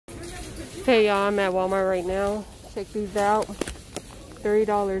Hey y'all, I'm at Walmart right now. Check these out.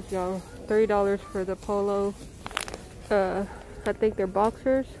 $30, y'all. $30 for the Polo. I think they're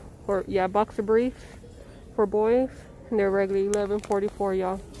boxers, or yeah, boxer briefs for boys, and they're regularly $11.44,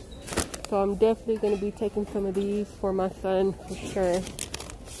 y'all. So I'm definitely gonna be taking some of these for my son for sure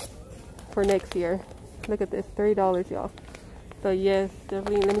for next year. Look at this, $30, y'all. So yes,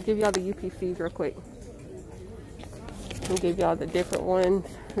 definitely. Let me give y'all the UPCs real quick. Let me give y'all the different ones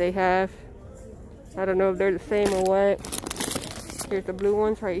they have. I don't know if they're the same or what. Here's the blue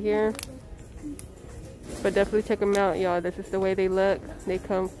ones right here. But definitely check them out, y'all. This is the way they look. They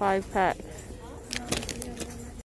come 5 packs.